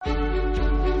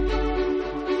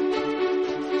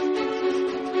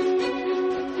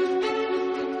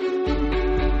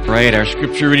right, our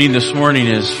scripture reading this morning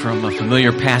is from a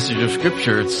familiar passage of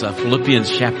scripture. It's Philippians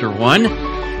chapter 1,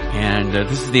 and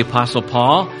this is the Apostle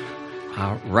Paul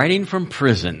writing from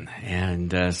prison.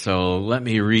 And so let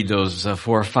me read those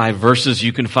 4 or 5 verses.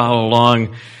 You can follow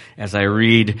along as I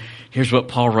read. Here's what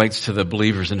Paul writes to the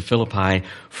believers in Philippi.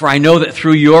 For I know that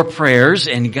through your prayers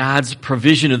and God's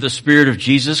provision of the Spirit of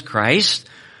Jesus Christ,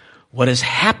 what has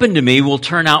happened to me will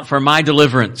turn out for my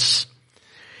deliverance.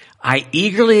 I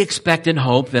eagerly expect and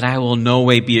hope that I will no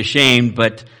way be ashamed,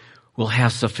 but will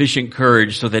have sufficient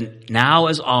courage so that now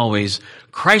as always,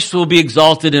 Christ will be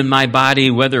exalted in my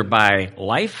body, whether by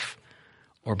life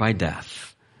or by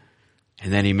death.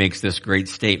 And then he makes this great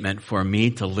statement, for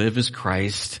me to live is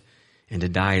Christ and to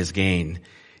die is gain.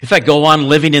 If I go on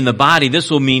living in the body, this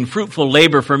will mean fruitful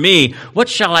labor for me. What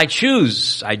shall I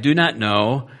choose? I do not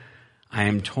know. I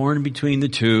am torn between the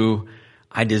two.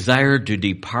 I desire to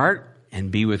depart and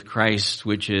be with Christ,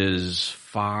 which is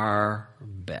far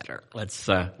better. Let's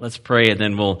pray, and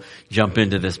then we'll jump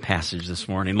into this passage this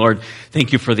morning. Lord,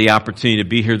 thank you for the opportunity to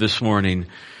be here this morning.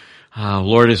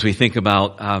 Lord, as we think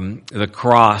about the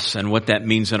cross and what that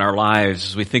means in our lives,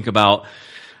 as we think about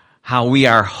how we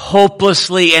are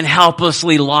hopelessly and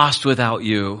helplessly lost without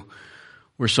you,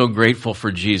 we're so grateful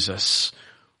for Jesus.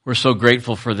 We're so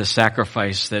grateful for the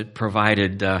sacrifice that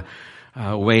provided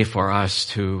a way for us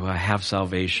to have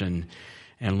salvation.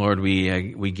 And Lord,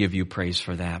 we give you praise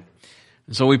for that.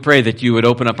 And so we pray that you would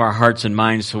open up our hearts and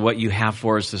minds to what you have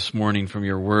for us this morning from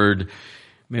your word.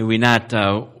 May we not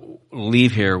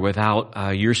leave here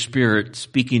without your Spirit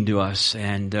speaking to us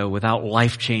and without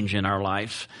life change in our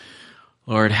life.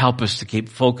 Lord, help us to keep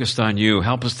focused on you.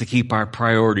 Help us to keep our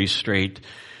priorities straight.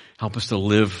 Help us to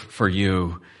live for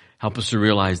you. Help us to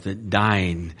realize that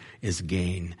dying is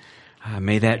gain.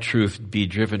 May that truth be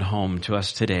driven home to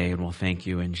us today, and we'll thank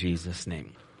you in Jesus'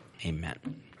 name. Amen.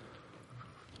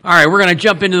 All right, we're going to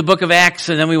jump into the book of Acts,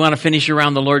 and then we want to finish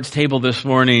around the Lord's table this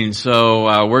morning.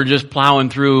 So we're just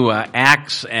plowing through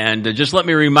Acts, and just let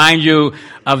me remind you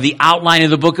of the outline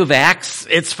of the book of Acts.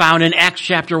 It's found in Acts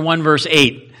chapter 1, verse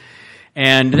 8.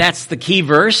 And that's the key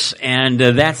verse, and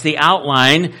that's the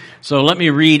outline. So let me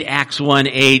read Acts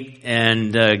 1:8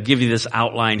 and give you this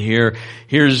outline here.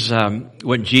 Here's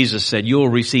what Jesus said. You will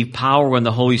receive power when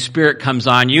the Holy Spirit comes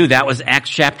on you. That was Acts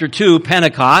chapter 2,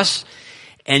 Pentecost.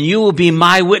 And you will be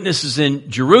my witnesses in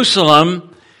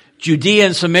Jerusalem, Judea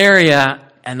and Samaria,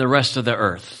 and the rest of the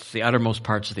earth, the uttermost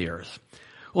parts of the earth.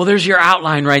 Well, there's your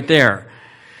outline right there.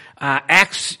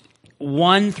 Acts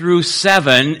 1 through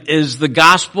 7 is the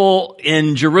gospel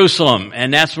in Jerusalem,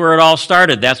 and that's where it all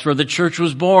started. That's where the church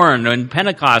was born when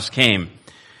Pentecost came.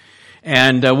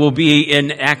 And we'll be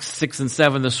in Acts 6 and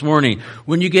 7 this morning.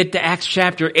 When you get to Acts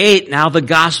chapter 8, now the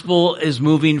gospel is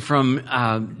moving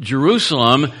from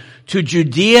Jerusalem to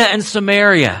Judea and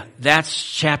Samaria. That's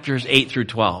chapters 8 through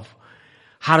 12.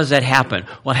 How does that happen?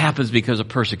 Well, it happens because of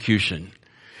persecution.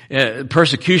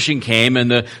 Persecution came,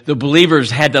 and the believers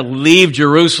had to leave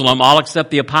Jerusalem, all except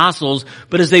the apostles.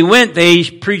 But as they went, they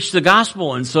preached the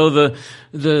gospel, and so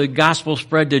the gospel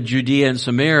spread to Judea and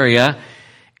Samaria.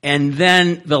 And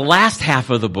then the last half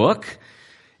of the book,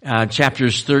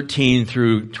 chapters 13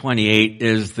 through 28,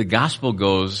 is the gospel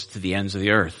goes to the ends of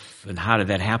the earth. And how did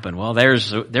that happen? Well,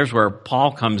 there's where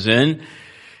Paul comes in.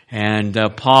 And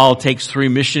Paul takes 3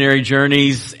 missionary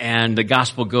journeys, and the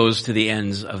gospel goes to the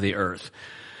ends of the earth.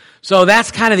 So that's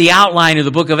kind of the outline of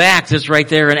the book of Acts. It's right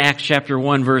there in Acts chapter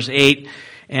 1, verse 8.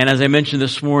 And as I mentioned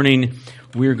this morning,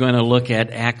 we're going to look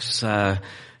at Acts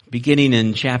beginning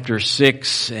in chapter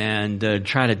 6 and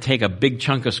try to take a big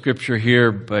chunk of scripture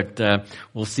here, but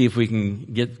we'll see if we can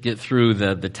get through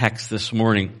the text this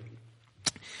morning.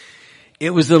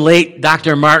 It was the late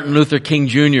Dr. Martin Luther King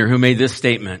Jr. who made this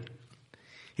statement.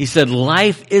 He said,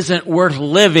 life isn't worth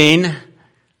living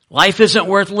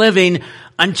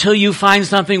until you find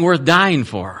something worth dying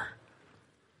for.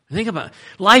 Think about it.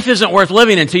 Life isn't worth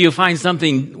living until you find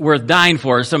something worth dying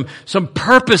for. Some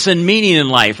purpose and meaning in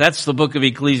life. That's the book of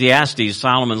Ecclesiastes.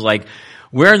 Solomon's like,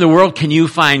 where in the world can you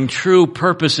find true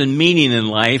purpose and meaning in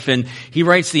life? And he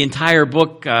writes the entire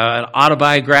book, an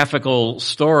autobiographical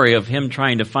story of him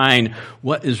trying to find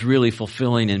what is really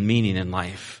fulfilling and meaning in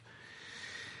life.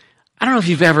 I don't know if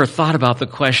you've ever thought about the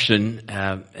question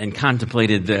and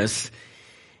contemplated this.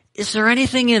 Is there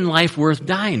anything in life worth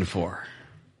dying for?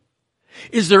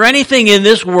 Is there anything in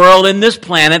this world, in this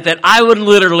planet, that I would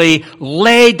literally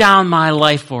lay down my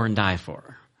life for and die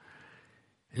for?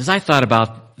 As I thought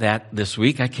about that this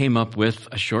week, I came up with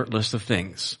a short list of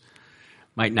things.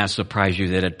 Might not surprise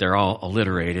you that they're all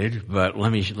alliterated, but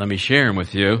let me share them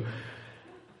with you.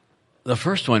 The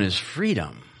first one is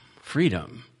freedom.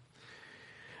 Freedom.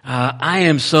 I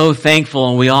am so thankful,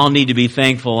 and we all need to be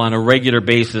thankful on a regular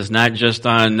basis, not just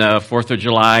on 4th of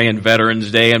July and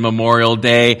Veterans Day and Memorial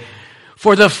Day,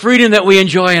 for the freedom that we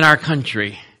enjoy in our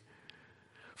country.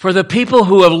 For the people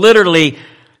who have literally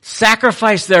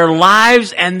sacrificed their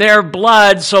lives and their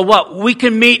blood so what we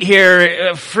can meet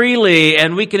here freely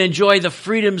and we can enjoy the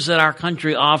freedoms that our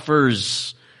country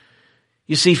offers.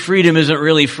 You see, freedom isn't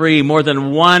really free. More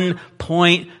than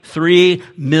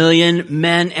 1.3 million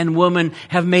men and women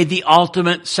have made the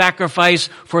ultimate sacrifice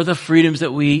for the freedoms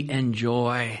that we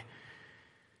enjoy.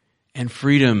 And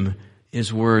freedom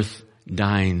is worth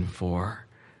dying for.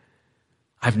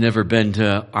 I've never been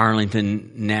to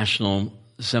Arlington National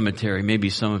Cemetery. Maybe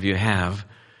some of you have.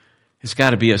 It's got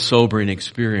to be a sobering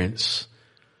experience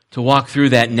to walk through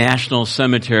that national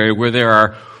cemetery where there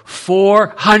are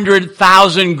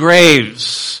 400,000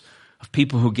 graves of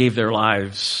people who gave their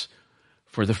lives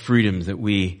for the freedoms that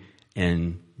we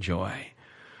enjoy.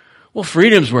 Well,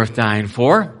 freedom's worth dying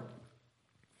for.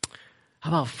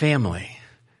 How about family?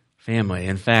 Family.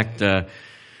 In fact,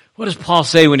 what does Paul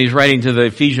say when he's writing to the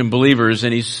Ephesian believers?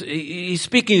 And he's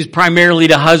speaking primarily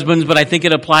to husbands, but I think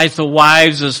it applies to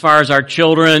wives as far as our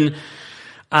children.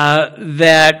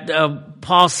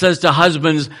 Paul says to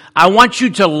husbands, I want you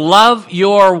to love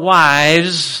your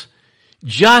wives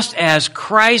just as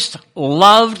Christ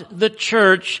loved the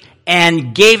church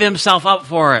and gave himself up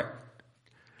for it.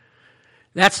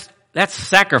 That's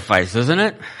sacrifice, isn't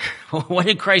it? What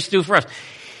did Christ do for us?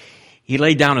 He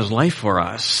laid down his life for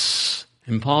us.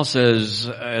 And Paul says,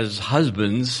 as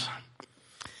husbands,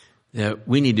 that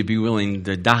we need to be willing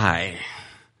to die.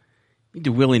 We need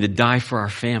to be willing to die for our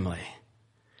family.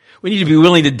 We need to be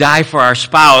willing to die for our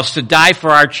spouse, to die for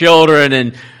our children,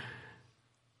 and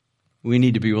we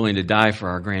need to be willing to die for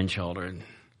our grandchildren.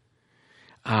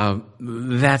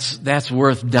 That's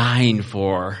worth dying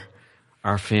for,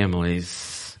 our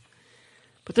families.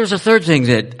 But there's a third thing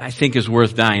that I think is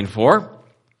worth dying for,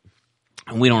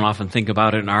 and we don't often think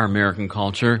about it in our American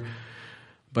culture,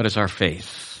 but it's our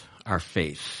faith. Our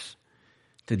faith.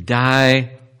 To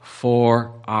die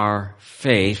for our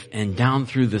faith, and down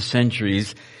through the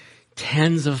centuries,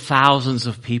 tens of thousands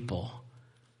of people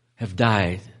have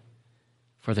died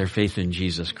for their faith in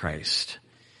Jesus Christ.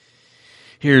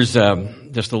 Here's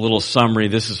just a little summary.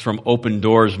 This is from Open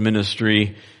Doors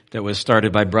Ministry that was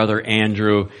started by Brother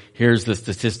Andrew. Here's the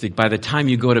statistic. By the time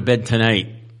you go to bed tonight,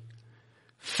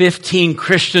 15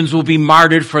 Christians will be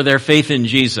martyred for their faith in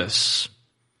Jesus,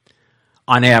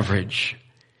 on average.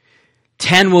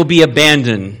 10 will be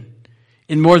abandoned.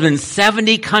 In more than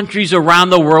 70 countries around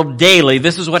the world daily,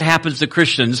 this is what happens to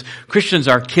Christians. Christians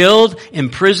are killed,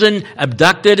 imprisoned,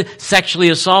 abducted, sexually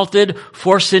assaulted,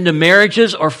 forced into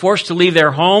marriages, or forced to leave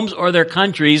their homes or their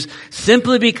countries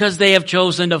simply because they have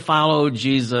chosen to follow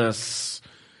Jesus.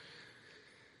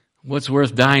 What's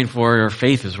worth dying for, or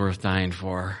faith is worth dying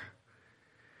for.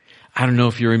 I don't know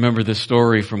if you remember the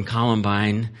story from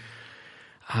Columbine,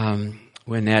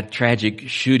 when that tragic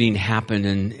shooting happened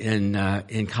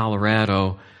in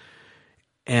Colorado.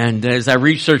 And as I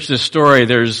researched this story,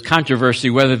 there's controversy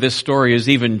whether this story is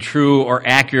even true or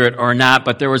accurate or not,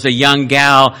 but there was a young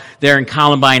gal there in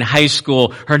Columbine High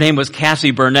School. Her name was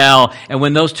Cassie Burnell, and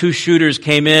when those two shooters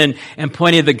came in and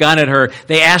pointed the gun at her,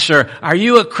 they asked her, "Are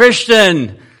you a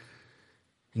Christian?"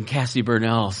 And Cassie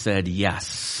Burnell said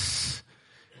yes.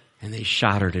 And they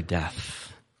shot her to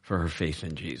death for her faith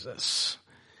in Jesus.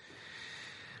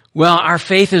 Well, our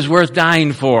faith is worth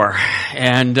dying for.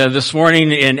 And this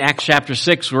morning in Acts chapter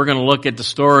 6, we're going to look at the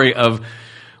story of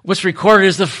what's recorded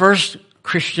as the first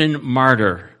Christian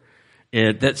martyr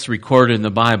that's recorded in the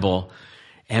Bible.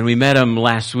 And we met him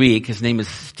last week. His name is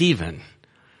Stephen.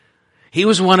 He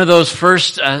was one of those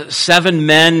first 7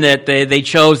 men that they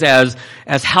chose as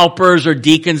helpers or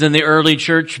deacons in the early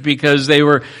church because they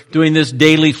were doing this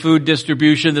daily food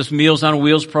distribution, this Meals on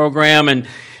Wheels program, and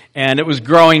it was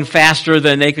growing faster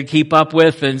than they could keep up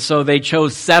with. And so they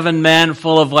chose 7 men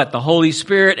full of the Holy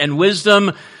Spirit and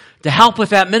wisdom to help with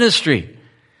that ministry.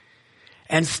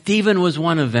 And Stephen was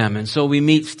one of them. And so we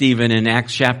meet Stephen in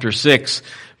Acts chapter 6.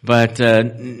 But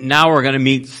now we're going to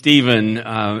meet Stephen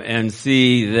and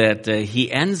see that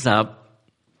he ends up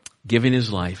giving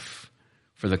his life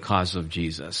for the cause of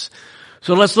Jesus.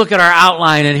 So let's look at our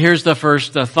outline, and here's the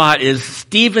first thought is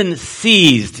Stephen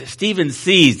seized. Stephen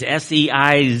seized,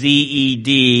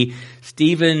 S-E-I-Z-E-D.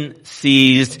 Stephen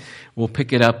seized. We'll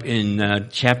pick it up in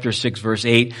chapter 6, verse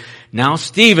 8. Now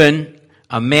Stephen,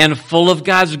 a man full of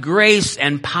God's grace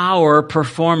and power,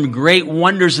 performed great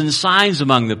wonders and signs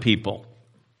among the people.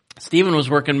 Stephen was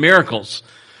working miracles.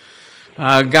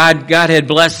 God had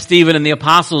blessed Stephen and the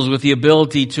apostles with the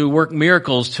ability to work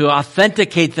miracles, to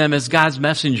authenticate them as God's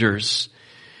messengers.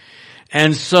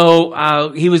 And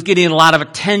so he was getting a lot of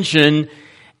attention,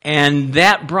 and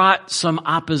that brought some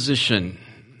opposition.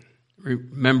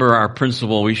 Remember our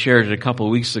principle, we shared it a couple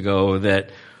of weeks ago, that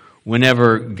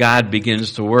whenever God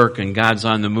begins to work and God's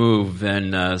on the move,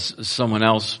 then someone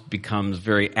else becomes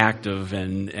very active,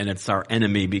 and it's our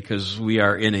enemy because we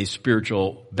are in a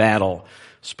spiritual battle,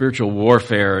 spiritual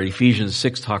warfare. Ephesians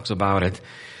 6 talks about it.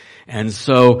 And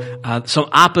so some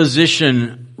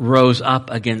opposition rose up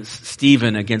against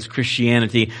Stephen, against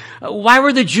Christianity. Why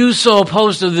were the Jews so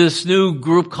opposed to this new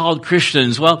group called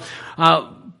Christians? Well,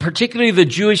 particularly the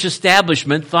Jewish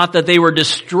establishment thought that they were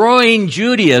destroying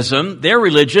Judaism, their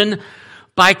religion,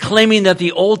 by claiming that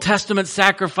the Old Testament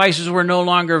sacrifices were no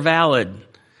longer valid,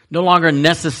 no longer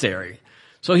necessary.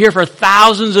 So here for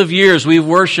thousands of years we've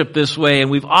worshiped this way and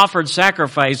we've offered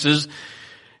sacrifices,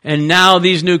 and now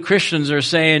these new Christians are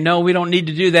saying, no, we don't need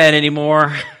to do that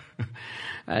anymore.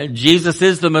 Jesus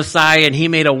is the Messiah and he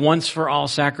made a once-for-all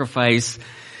sacrifice.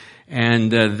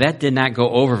 And that did not go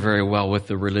over very well with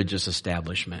the religious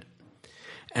establishment.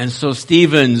 And so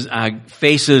Stephen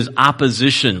faces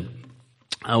opposition.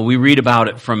 We read about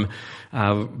it from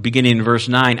beginning in verse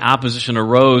 9. Opposition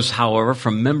arose, however,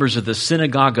 from members of the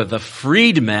synagogue of the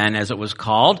freedmen, as it was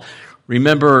called.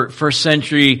 Remember, first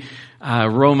century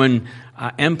Roman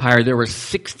Empire, there were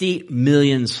 60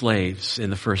 million slaves in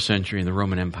the first century in the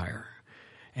Roman Empire.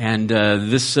 And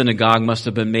this synagogue must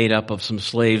have been made up of some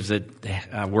slaves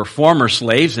that were former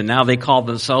slaves, and now they called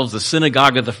themselves the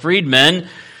Synagogue of the Freedmen.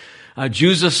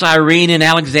 Jews of Cyrene and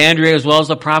Alexandria, as well as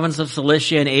the province of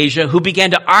Cilicia and Asia, who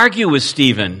began to argue with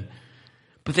Stephen.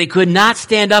 But they could not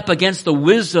stand up against the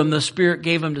wisdom the Spirit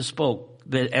gave him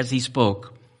as he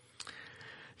spoke.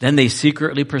 Then they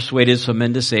secretly persuaded some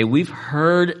men to say, we've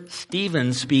heard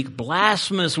Stephen speak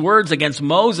blasphemous words against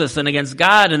Moses and against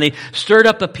God. And they stirred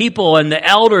up the people and the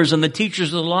elders and the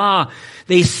teachers of the law.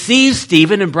 They seized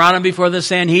Stephen and brought him before the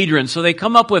Sanhedrin. So they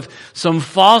come up with some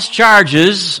false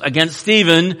charges against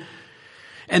Stephen,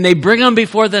 and they bring him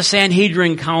before the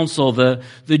Sanhedrin Council, the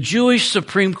Jewish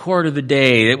Supreme Court of the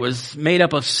day. It was made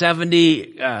up of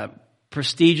 70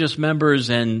 prestigious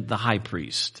members and the high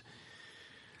priest.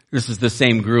 This is the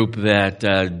same group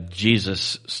that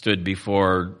Jesus stood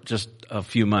before just a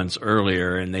few months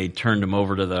earlier, and they turned him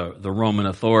over to the Roman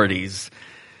authorities.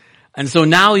 And so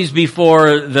now he's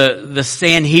before the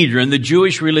Sanhedrin, the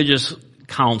Jewish religious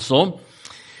council,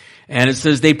 and it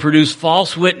says they produced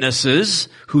false witnesses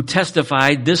who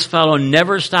testified, this fellow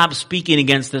never stopped speaking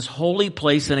against this holy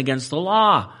place and against the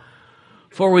law.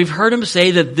 For we've heard him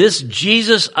say that this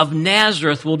Jesus of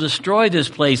Nazareth will destroy this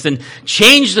place and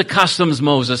change the customs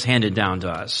Moses handed down to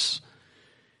us.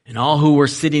 And all who were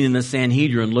sitting in the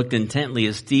Sanhedrin looked intently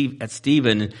at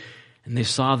Stephen, and they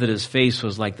saw that his face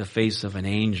was like the face of an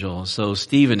angel. So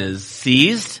Stephen is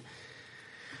seized.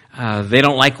 They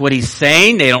don't like what he's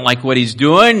saying. They don't like what he's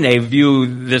doing. They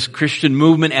view this Christian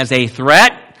movement as a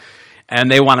threat, and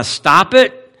they want to stop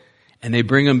it. And they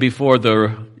bring him before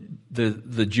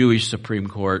the Jewish Supreme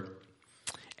Court.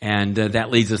 And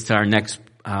that leads us to our next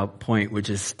point, which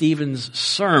is Stephen's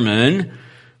sermon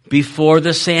before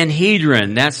the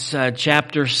Sanhedrin. That's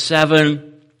chapter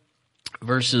 7,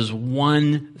 verses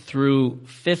 1 through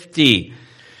 50.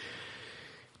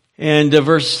 And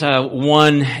verse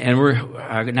 1, and we're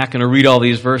not going to read all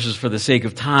these verses for the sake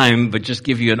of time, but just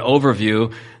give you an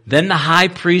overview. Then the high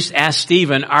priest asked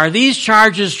Stephen, are these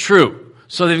charges true?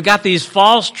 So they've got these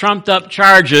false, trumped-up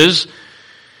charges.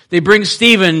 They bring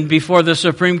Stephen before the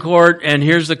Supreme Court, and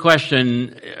here's the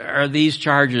question, are these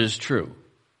charges true?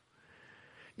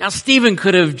 Now, Stephen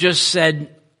could have just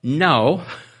said, no,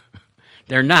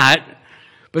 they're not.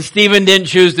 But Stephen didn't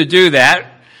choose to do that.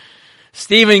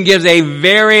 Stephen gives a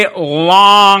very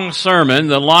long sermon,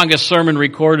 the longest sermon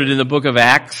recorded in the book of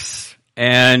Acts,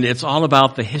 and it's all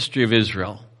about the history of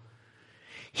Israel.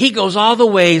 He goes all the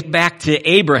way back to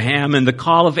Abraham and the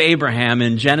call of Abraham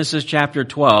in Genesis chapter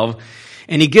 12.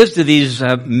 And he gives to these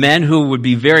men who would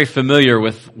be very familiar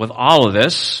with all of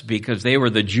this because they were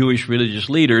the Jewish religious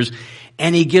leaders.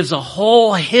 And he gives a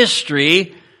whole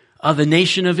history of the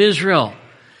nation of Israel.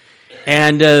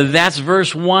 And that's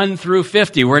verse 1 through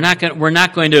 50. We're not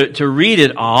going to read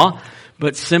it all,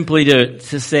 but simply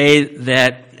to say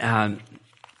that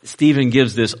Stephen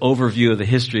gives this overview of the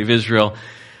history of Israel.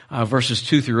 Verses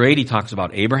 2 through 8, he talks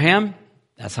about Abraham.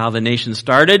 That's how the nation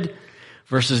started.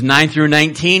 Verses 9 through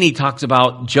 19, he talks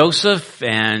about Joseph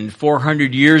and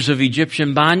 400 years of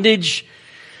Egyptian bondage.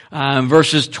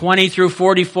 Verses 20 through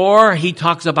 44, he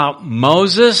talks about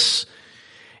Moses.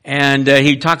 And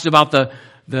he talks about the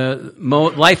the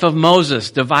life of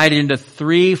Moses divided into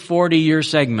 3 40-year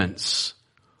segments.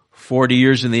 40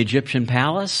 years in the Egyptian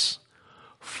palace,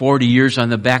 40 years on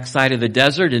the backside of the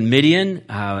desert in Midian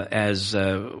as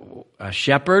a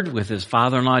shepherd with his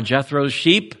father-in-law Jethro's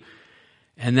sheep.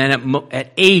 And then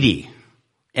at 80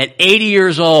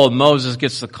 years old, Moses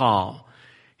gets the call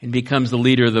and becomes the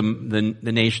leader of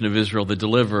the nation of Israel, the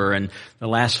deliverer. And the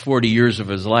last 40 years of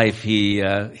his life,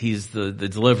 he's the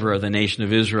deliverer of the nation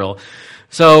of Israel.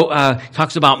 So,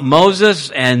 talks about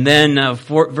Moses, and then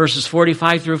verses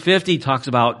 45 through 50 talks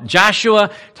about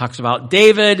Joshua, talks about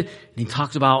David, and he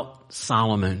talks about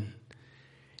Solomon.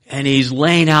 And he's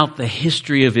laying out the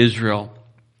history of Israel.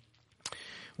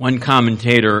 One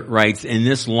commentator writes, in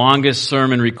this longest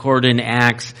sermon recorded in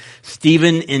Acts,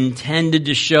 Stephen intended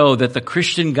to show that the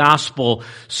Christian gospel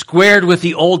squared with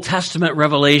the Old Testament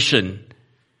revelation.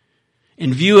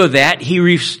 In view of that, he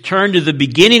returned to the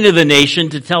beginning of the nation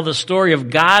to tell the story of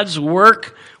God's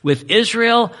work with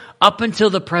Israel up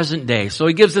until the present day. So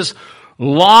he gives this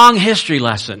long history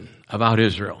lesson about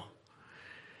Israel.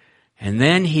 And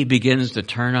then he begins to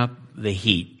turn up the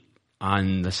heat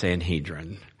on the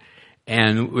Sanhedrin.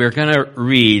 And we're going to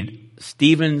read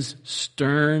Stephen's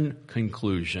stern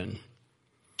conclusion.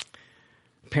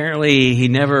 Apparently, he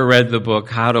never read the book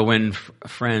How to Win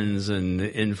Friends and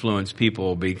Influence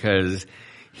People, because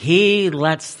he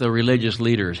lets the religious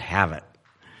leaders have it.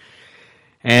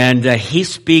 And he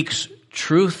speaks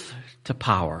truth to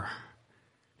power,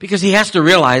 because he has to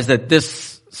realize that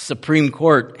this Supreme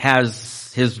Court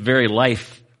has his very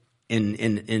life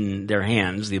in their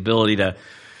hands, the ability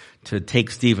to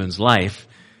take Stephen's life.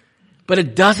 But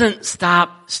it doesn't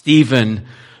stop Stephen.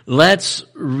 Let's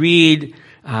read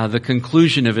the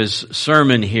conclusion of his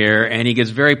sermon here, and he gets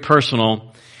very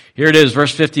personal. Here it is,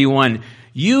 verse 51.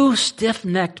 You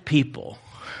stiff-necked people,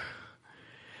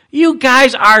 you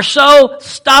guys are so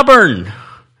stubborn.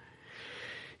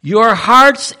 Your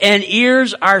hearts and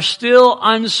ears are still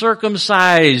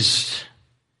uncircumcised.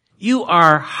 You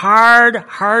are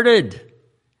hard-hearted.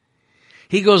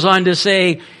 He goes on to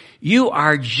say, you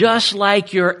are just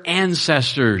like your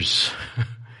ancestors.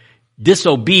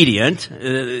 Disobedient.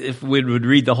 If we would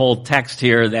read the whole text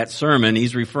here, that sermon,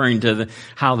 he's referring to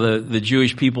how the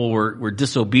Jewish people were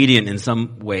disobedient in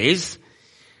some ways.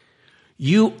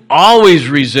 You always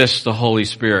resist the Holy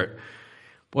Spirit.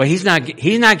 Boy, he's not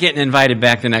getting invited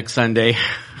back the next Sunday.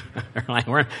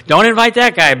 Don't invite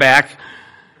that guy back.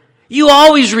 You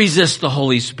always resist the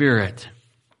Holy Spirit.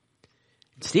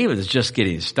 Stephen's just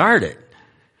getting started.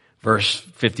 Verse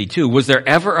 52, was there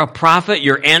ever a prophet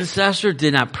your ancestor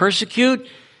did not persecute?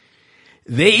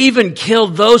 They even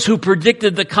killed those who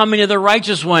predicted the coming of the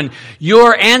righteous one.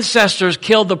 Your ancestors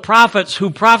killed the prophets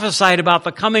who prophesied about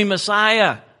the coming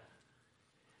Messiah.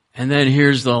 And then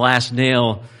here's the last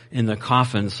nail in the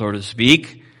coffin, so to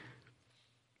speak.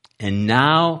 And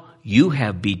now you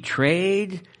have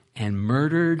betrayed and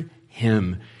murdered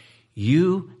him.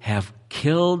 You have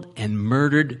killed and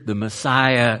murdered the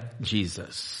Messiah,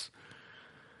 Jesus.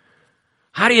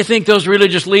 How do you think those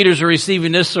religious leaders are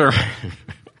receiving this sermon?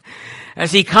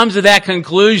 As he comes to that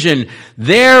conclusion,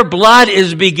 their blood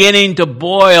is beginning to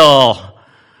boil.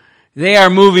 They are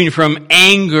moving from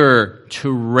anger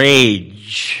to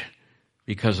rage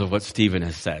because of what Stephen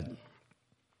has said.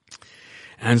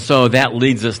 And so that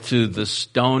leads us to the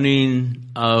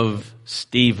stoning of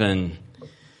Stephen.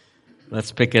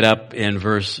 Let's pick it up in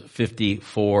verse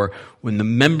 54. When the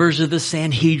members of the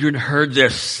Sanhedrin heard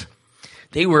this,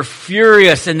 they were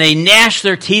furious and they gnashed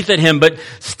their teeth at him. But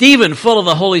Stephen, full of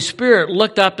the Holy Spirit,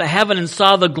 looked up to heaven and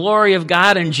saw the glory of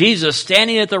God and Jesus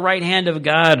standing at the right hand of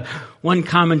God. One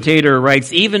commentator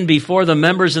writes, even before the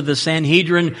members of the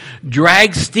Sanhedrin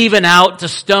dragged Stephen out to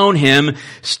stone him,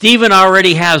 Stephen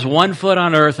already has 1 foot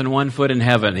on earth and 1 foot in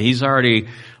heaven. He's already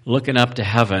looking up to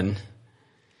heaven.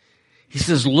 He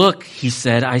says, look, he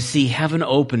said, I see heaven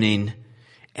opening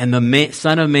and the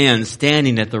Son of Man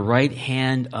standing at the right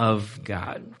hand of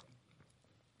God.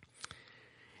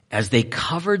 As they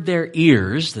covered their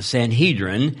ears, the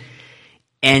Sanhedrin,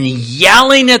 and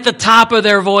yelling at the top of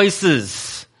their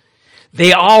voices,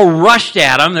 they all rushed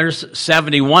at him. There's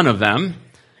 71 of them.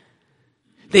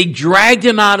 They dragged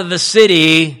him out of the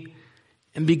city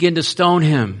and began to stone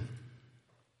him.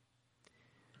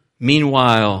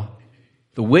 Meanwhile,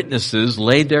 the witnesses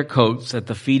laid their coats at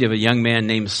the feet of a young man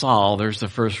named Saul. There's the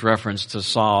first reference to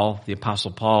Saul, the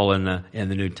Apostle Paul in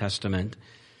the New Testament.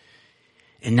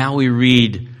 And now we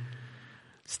read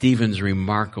Stephen's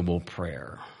remarkable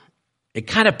prayer. It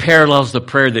kind of parallels the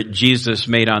prayer that Jesus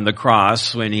made on the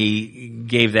cross when he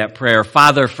gave that prayer.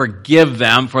 Father, forgive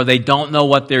them, for they don't know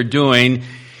what they're doing.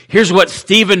 Here's what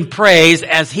Stephen prays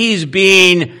as he's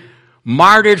being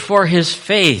martyred for his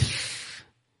faith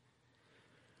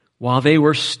while they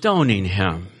were stoning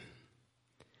him.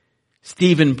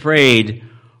 Stephen prayed,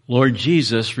 "Lord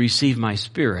Jesus, receive my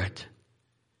spirit."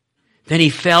 Then he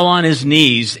fell on his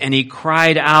knees and he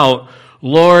cried out,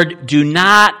 "Lord, do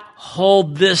not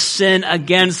hold this sin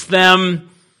against them."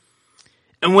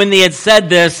 And when they had said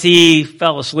this, he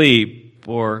fell asleep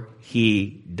or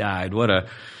he died. What a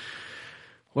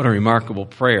remarkable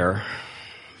prayer.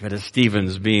 That as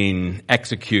Stephen's being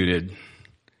executed,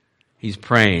 he's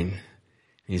praying.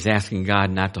 He's asking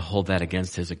God not to hold that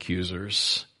against his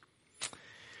accusers.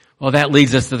 Well, that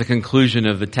leads us to the conclusion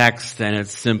of the text, and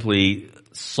it's simply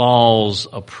Saul's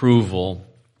approval,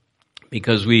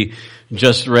 because we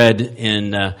just read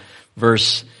in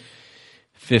verse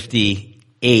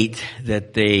 58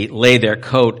 that they lay their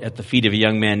coat at the feet of a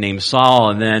young man named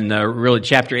Saul, and then really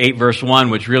chapter 8 verse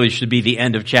 1, which really should be the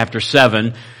end of chapter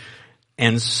 7,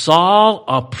 and Saul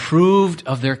approved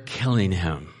of their killing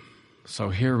him. So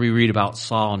here we read about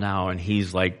Saul now, and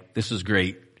he's like, this is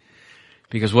great.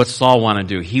 Because what's Saul want to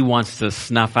do? He wants to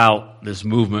snuff out this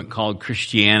movement called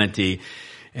Christianity.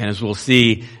 And as we'll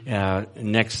see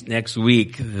next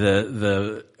week,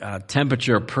 the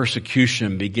temperature of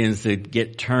persecution begins to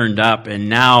get turned up, and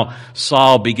now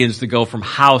Saul begins to go from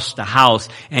house to house,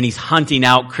 and he's hunting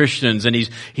out Christians, and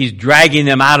he's dragging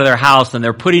them out of their house, and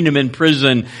they're putting them in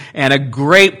prison, and a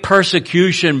great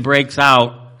persecution breaks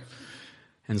out,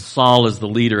 and Saul is the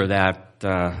leader of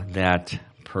that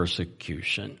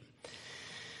persecution.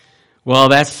 Well,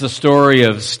 that's the story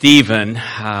of Stephen,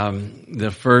 the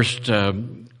first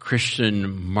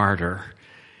Christian martyr.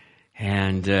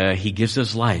 And he gives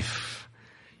his life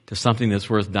to something that's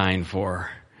worth dying for.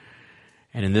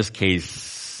 And in this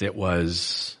case, it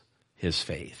was his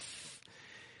faith.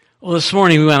 Well, this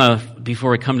morning we want to,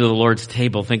 before we come to the Lord's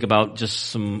table, think about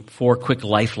just 4 quick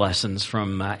life lessons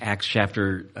from Acts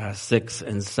chapter 6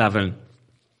 and 7.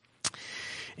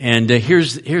 And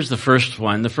here's the first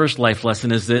one. The first life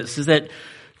lesson is this, is that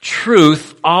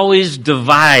truth always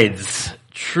divides.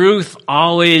 Truth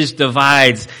always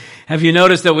divides. Have you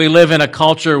noticed that we live in a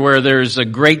culture where there's a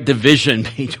great division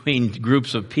between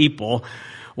groups of people?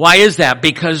 Why is that?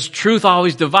 Because truth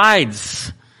always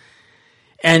divides.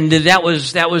 And that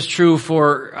was true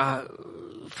for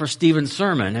Stephen's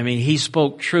sermon. I mean, he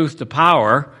spoke truth to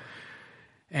power,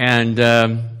 and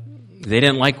they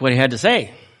didn't like what he had to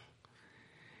say.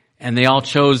 And they all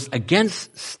chose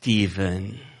against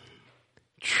Stephen.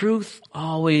 Truth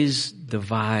always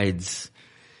divides.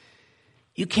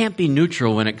 You can't be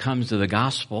neutral when it comes to the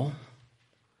gospel.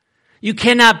 You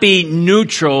cannot be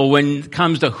neutral when it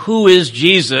comes to who is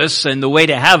Jesus and the way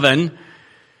to heaven.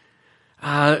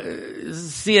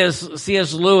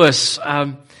 C.S. Lewis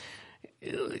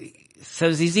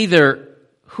says he's either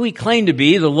who he claimed to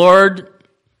be, the Lord,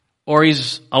 or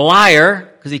he's a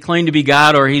liar because he claimed to be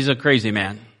God, or he's a crazy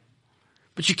man.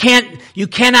 But you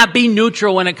cannot be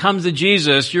neutral when it comes to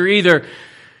Jesus. You either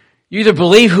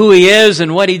believe who he is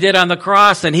and what he did on the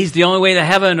cross, and he's the only way to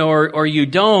heaven, or you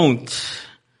don't.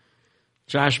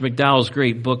 Josh McDowell's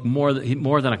great book, More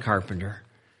Than a Carpenter.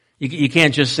 You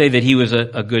can't just say that he was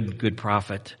a good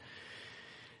prophet.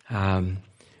 And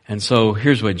so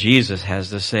here's what Jesus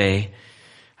has to say.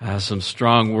 Some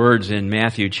strong words in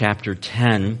Matthew chapter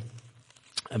 10.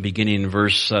 Beginning in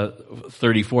verse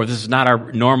 34. This is not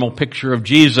our normal picture of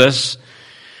Jesus.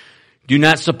 Do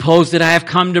not suppose that I have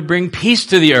come to bring peace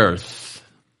to the earth.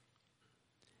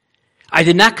 I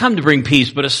did not come to bring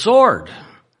peace, but a sword.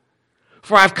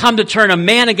 For I've come to turn a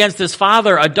man against his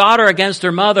father, a daughter against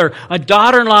her mother, a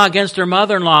daughter-in-law against her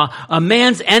mother-in-law. A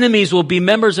man's enemies will be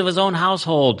members of his own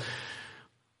household.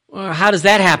 Well, how does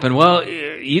that happen? Well,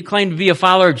 you claim to be a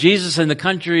follower of Jesus in the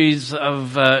countries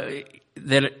of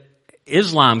that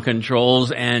Islam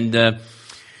controls, and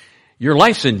your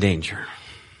life's in danger.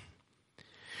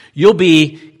 You'll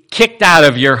be kicked out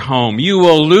of your home. You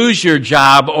will lose your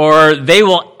job, or they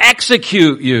will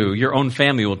execute you. Your own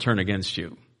family will turn against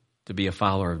you to be a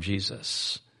follower of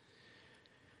Jesus.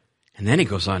 And then he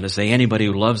goes on to say, anybody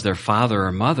who loves their father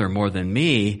or mother more than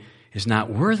me is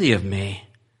not worthy of me.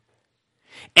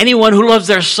 Anyone who loves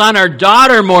their son or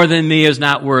daughter more than me is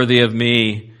not worthy of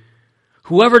me.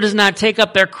 Whoever does not take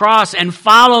up their cross and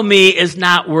follow me is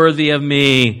not worthy of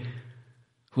me.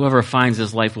 Whoever finds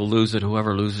his life will lose it.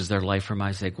 Whoever loses their life for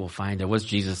my sake will find it. What does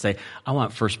Jesus say? I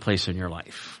want first place in your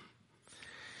life.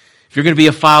 If you're going to be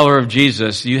a follower of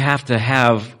Jesus, you have to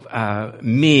have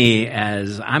me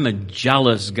as I'm a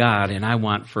jealous God, and I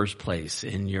want first place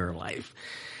in your life.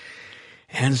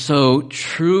 And so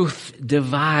truth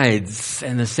divides,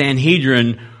 and the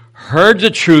Sanhedrin heard the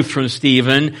truth from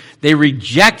Stephen. They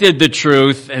rejected the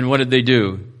truth, and what did they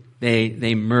do?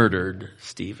 They murdered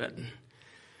Stephen.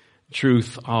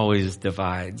 Truth always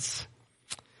divides.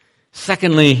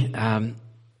 Secondly,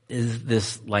 is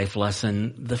this life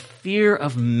lesson: the fear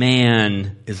of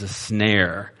man is a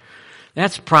snare.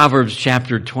 That's Proverbs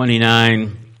chapter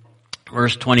 29,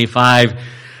 verse 25.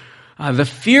 The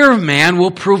fear of man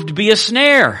will prove to be a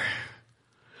snare,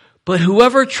 but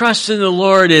whoever trusts in the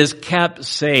Lord is kept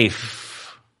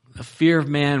safe. The fear of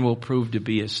man will prove to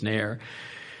be a snare.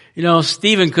 You know,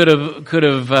 Stephen could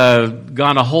have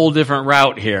gone a whole different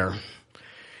route here.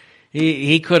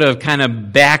 He could have kind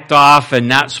of backed off and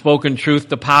not spoken truth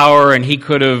to power, and he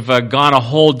could have gone a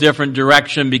whole different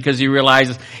direction because he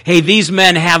realizes, hey, these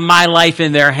men have my life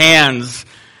in their hands.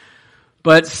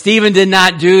 But Stephen did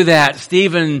not do that.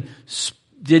 Stephen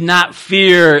did not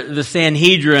fear the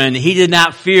Sanhedrin. He did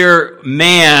not fear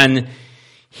man.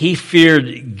 He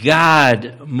feared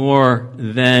God more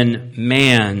than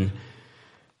man.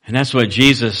 And that's what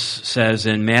Jesus says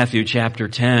in Matthew chapter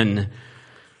 10,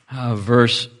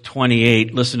 verse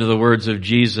 28. Listen to the words of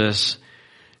Jesus.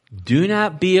 Do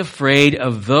not be afraid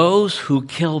of those who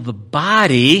kill the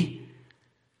body,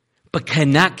 but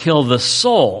cannot kill the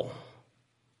soul.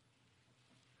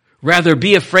 Rather,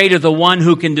 be afraid of the one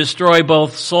who can destroy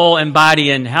both soul and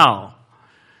body in hell.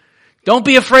 Don't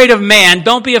be afraid of man.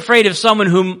 Don't be afraid of someone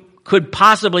who could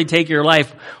possibly take your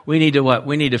life. We need to what?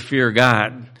 We need to fear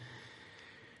God.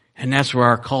 And that's where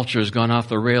our culture has gone off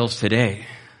the rails today.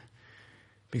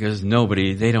 Because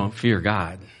they don't fear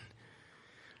God.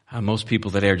 Most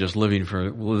people today are just living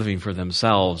for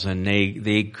themselves, and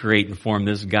they create and form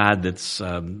this God that's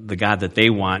the God that they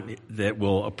want, that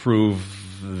will approve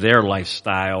their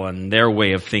lifestyle and their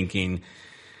way of thinking.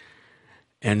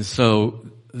 And so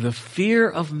the fear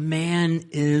of man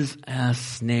is a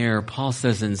snare. Paul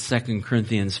says in 2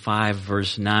 Corinthians 5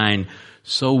 verse 9,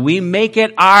 so we make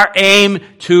it our aim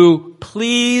to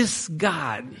please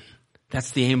God.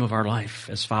 That's the aim of our life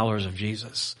as followers of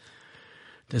Jesus.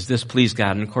 Does this please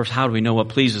God? And of course, how do we know what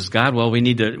pleases God? Well, we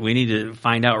need to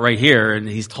find out right here, and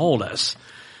He's told us.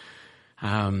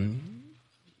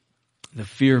 The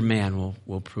fear of man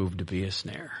will prove to be a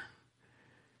snare.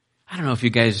 I don't know if you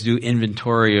guys do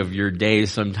inventory of your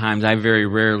days sometimes. I very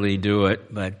rarely do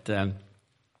it, but there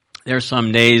are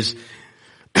some days,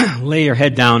 lay your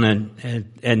head down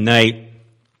at night,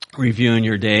 reviewing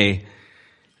your day.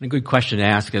 And a good question to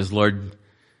ask is, Lord,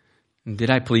 did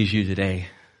I please you today?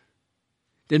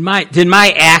 Did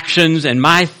my actions and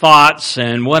my thoughts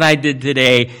and what I did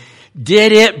today,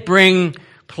 did it bring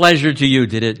pleasure to you?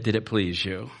 Did it please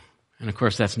you? And of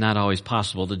course, that's not always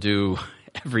possible to do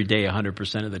every day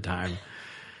 100% of the time.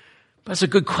 But it's a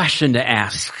good question to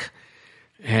ask.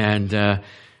 And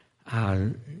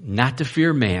not to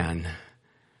fear man,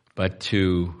 but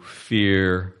to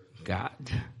fear God.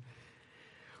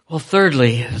 Well,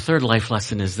 thirdly, the third life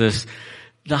lesson is this.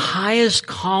 The highest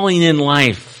calling in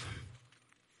life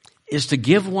is to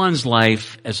give one's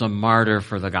life as a martyr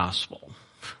for the gospel.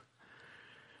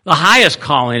 The highest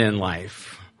calling in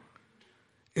life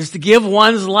is to give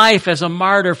one's life as a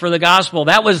martyr for the gospel.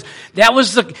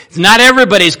 It's not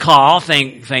everybody's call,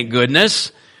 thank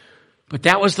goodness, but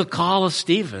that was the call of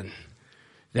Stephen.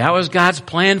 That was God's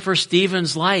plan for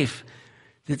Stephen's life,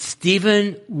 that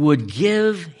Stephen would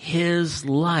give his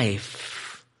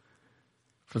life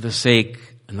for the sake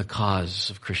and the cause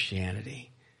of Christianity.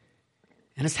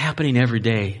 And it's happening every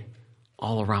day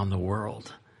all around the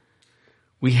world.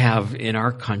 We have in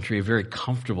our country a very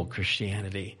comfortable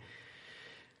Christianity.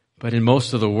 But in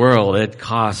most of the world, it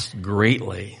costs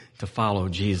greatly to follow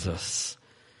Jesus.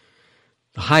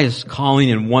 The highest calling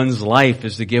in one's life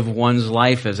is to give one's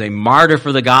life as a martyr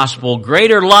for the gospel.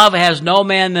 Greater love has no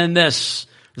man than this.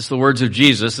 This is the words of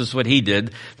Jesus. This is what He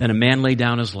did. Then a man laid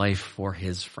down his life for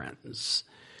his friends.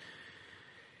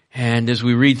 And as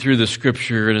we read through the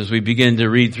Scripture, and as we begin to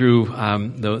read through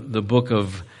the book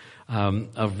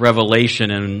of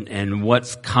Revelation and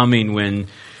what's coming when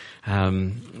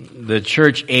the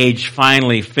church age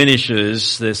finally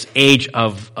finishes, this age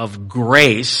of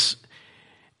grace,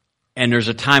 and there's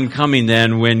a time coming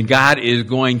then when God is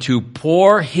going to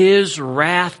pour His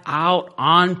wrath out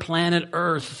on planet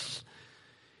Earth.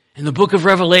 And the book of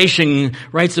Revelation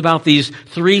writes about these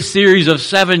 3 series of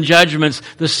 7 judgments,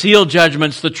 the seal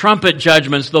judgments, the trumpet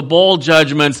judgments, the bowl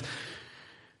judgments.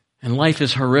 And life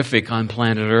is horrific on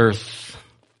planet Earth.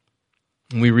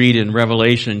 And we read in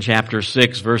Revelation chapter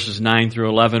 6, verses 9 through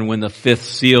 11, when the 5th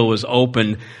seal was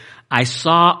opened, I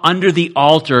saw under the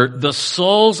altar the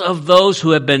souls of those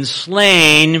who have been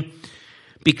slain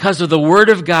because of the word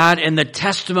of God and the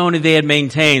testimony they had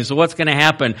maintained. So what's going to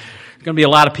happen? going to be a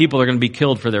lot of people that are going to be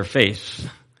killed for their faith.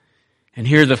 And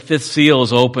here the fifth seal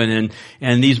is open,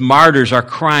 and these martyrs are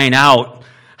crying out,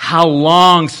 "How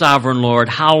long, sovereign Lord?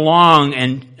 How long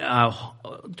and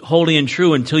holy and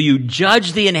true until you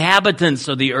judge the inhabitants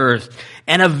of the earth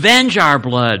and avenge our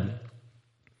blood?"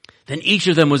 Then each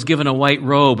of them was given a white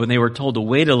robe, and they were told to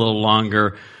wait a little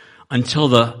longer until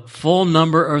the full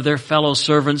number of their fellow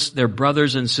servants, their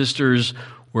brothers and sisters,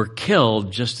 were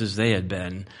killed just as they had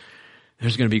been.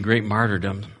 There's going to be great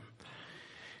martyrdom.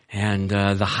 And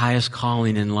the highest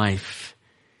calling in life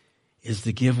is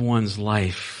to give one's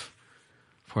life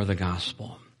for the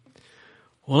gospel.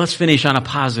 Well, let's finish on a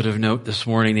positive note this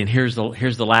morning, and here's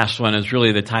the last one. It's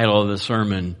really the title of the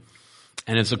sermon,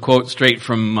 and it's a quote straight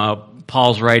from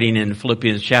Paul's writing in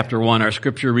Philippians chapter 1, our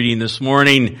scripture reading this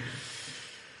morning.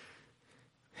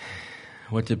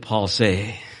 What did Paul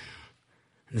say?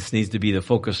 This needs to be the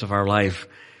focus of our life.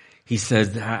 He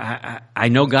says, I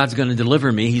know God's going to deliver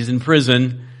me. He's in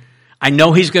prison. I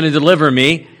know He's going to deliver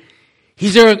me.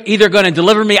 He's either going to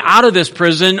deliver me out of this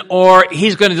prison, or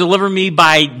He's going to deliver me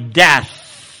by death.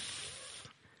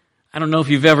 I don't know if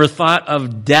you've ever thought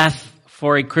of death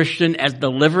for a Christian as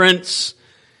deliverance.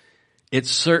 It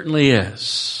certainly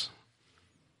is.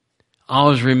 I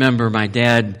always remember my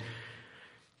dad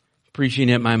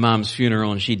preaching at my mom's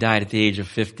funeral, and she died at the age of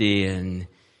 50, and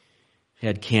she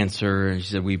had cancer, and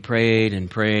she said, we prayed and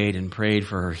prayed and prayed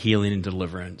for her healing and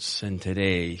deliverance, and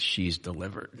today she's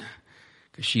delivered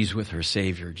because she's with her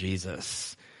Savior,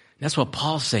 Jesus. And that's what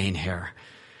Paul's saying here.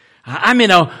 I'm in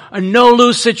a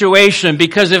no-lose situation,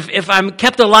 because if I'm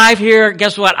kept alive here,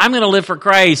 guess what? I'm going to live for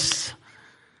Christ.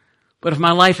 But if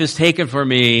my life is taken from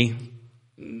me,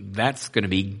 that's going to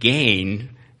be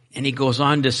gain. And he goes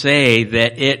on to say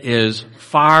that it is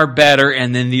far better.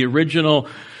 And then the original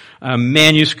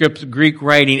manuscript Greek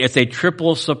writing, it's a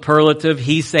triple superlative.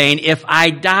 He's saying, if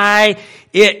I die,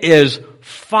 it is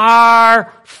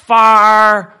far,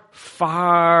 far,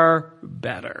 far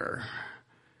better.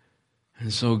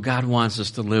 And so God wants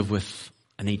us to live with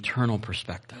an eternal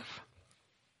perspective.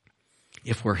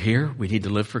 If we're here, we need to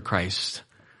live for Christ.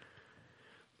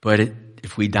 But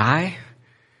if we die,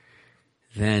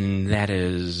 then that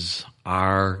is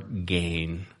our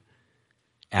gain.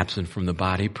 Absent from the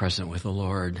body, present with the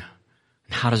Lord.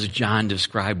 And how does John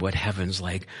describe what heaven's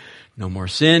like? No more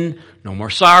sin, no more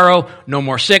sorrow, no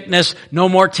more sickness, no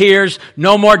more tears,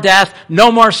 no more death,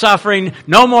 no more suffering,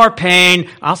 no more pain.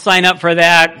 I'll sign up for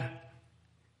that.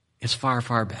 It's far,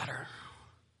 far better.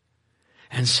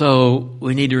 And so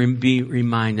we need to be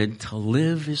reminded to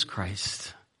live is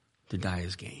Christ, to die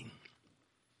is gain.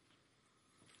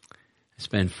 I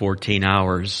spent 14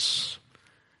 hours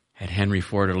at Henry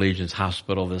Ford Allegiance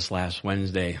Hospital this last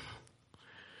Wednesday,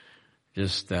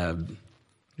 just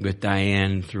with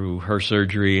Diane through her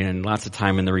surgery, and lots of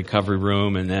time in the recovery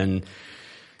room, and then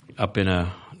up in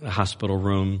a hospital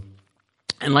room.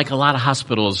 And like a lot of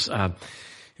hospitals,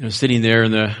 sitting there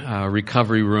in the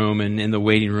recovery room and in the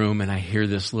waiting room, and I hear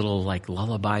this little like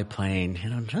lullaby playing.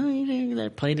 They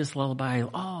play this lullaby.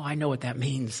 Oh, I know what that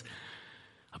means.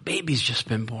 A baby's just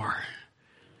been born.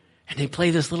 And they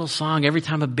play this little song every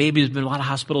time a baby's been. A lot of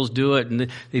hospitals do it, and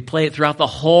they play it throughout the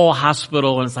whole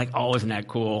hospital. And it's like, oh, isn't that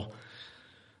cool?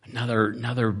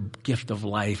 Another gift of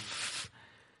life.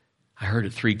 I heard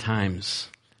it 3 times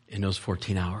in those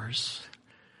 14 hours.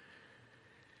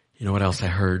 You know what else I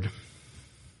heard?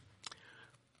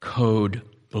 Code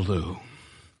Blue.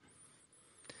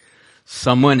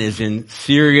 Someone is in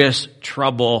serious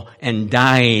trouble and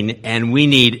dying, and we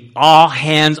need all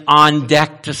hands on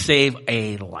deck to save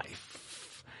a life.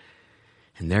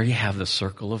 And there you have the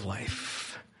circle of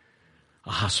life. A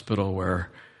hospital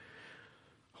where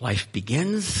life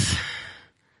begins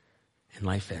and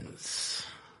life ends.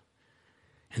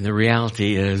 And the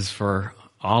reality is, for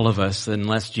all of us,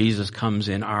 unless Jesus comes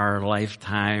in our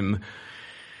lifetime,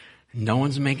 no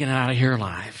one's making it out of here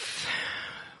alive.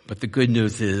 But the good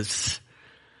news is,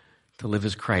 to live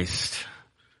as Christ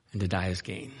and to die as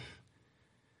gain.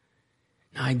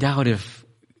 Now, I doubt if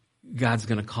God's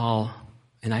going to call,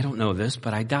 and I don't know this,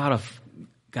 but I doubt if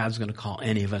God's going to call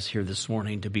any of us here this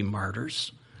morning to be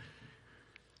martyrs,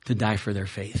 to die for their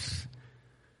faith.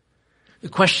 The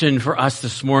question for us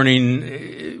this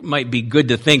morning might be good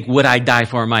to think, would I die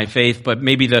for my faith? But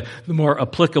maybe the more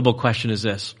applicable question is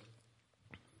this: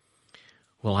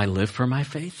 will I live for my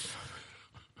faith?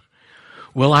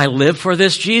 Will I live for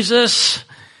this Jesus?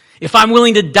 If I'm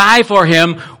willing to die for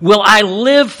Him, will I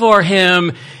live for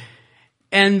Him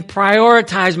and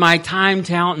prioritize my time,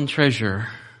 talent, and treasure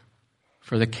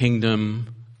for the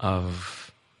kingdom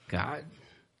of God?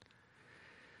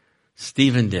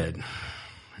 Stephen did.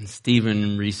 And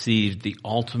Stephen received the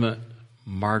ultimate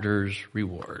martyr's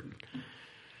reward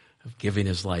of giving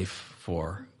his life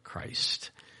for Christ.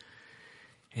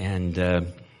 And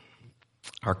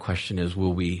our question is,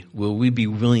 will we be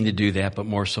willing to do that, but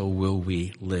more so, will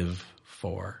we live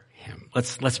for him?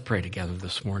 Let's pray together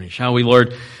this morning, shall we?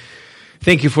 Lord,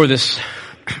 thank you for this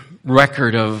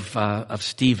record of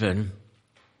Stephen,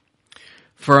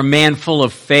 for a man full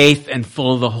of faith and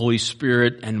full of the Holy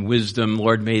Spirit and wisdom.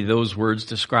 Lord, may those words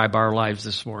describe our lives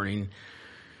this morning.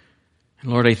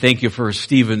 And Lord, I thank you for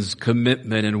Stephen's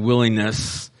commitment and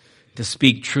willingness to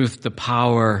speak truth to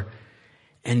power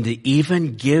and to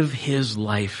even give his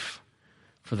life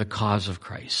for the cause of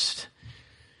Christ.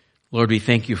 Lord, we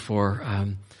thank you for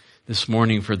this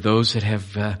morning for those that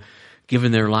have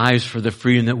given their lives for the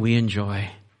freedom that we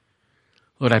enjoy.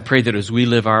 Lord, I pray that as we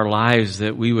live our lives,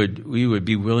 that we would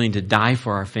be willing to die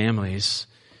for our families.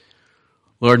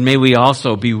 Lord, may we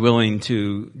also be willing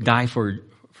to die for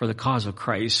the cause of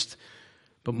Christ,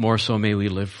 but more so may we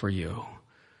live for you.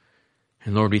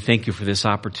 And Lord, we thank you for this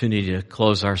opportunity to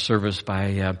close our service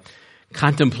by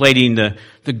contemplating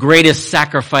the greatest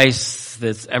sacrifice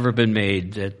that's ever been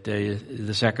made, that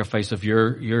the sacrifice of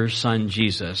your Son,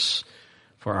 Jesus,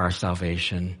 for our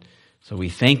salvation. So we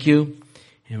thank you.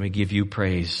 And we give you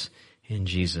praise in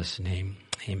Jesus' name.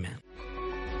 Amen.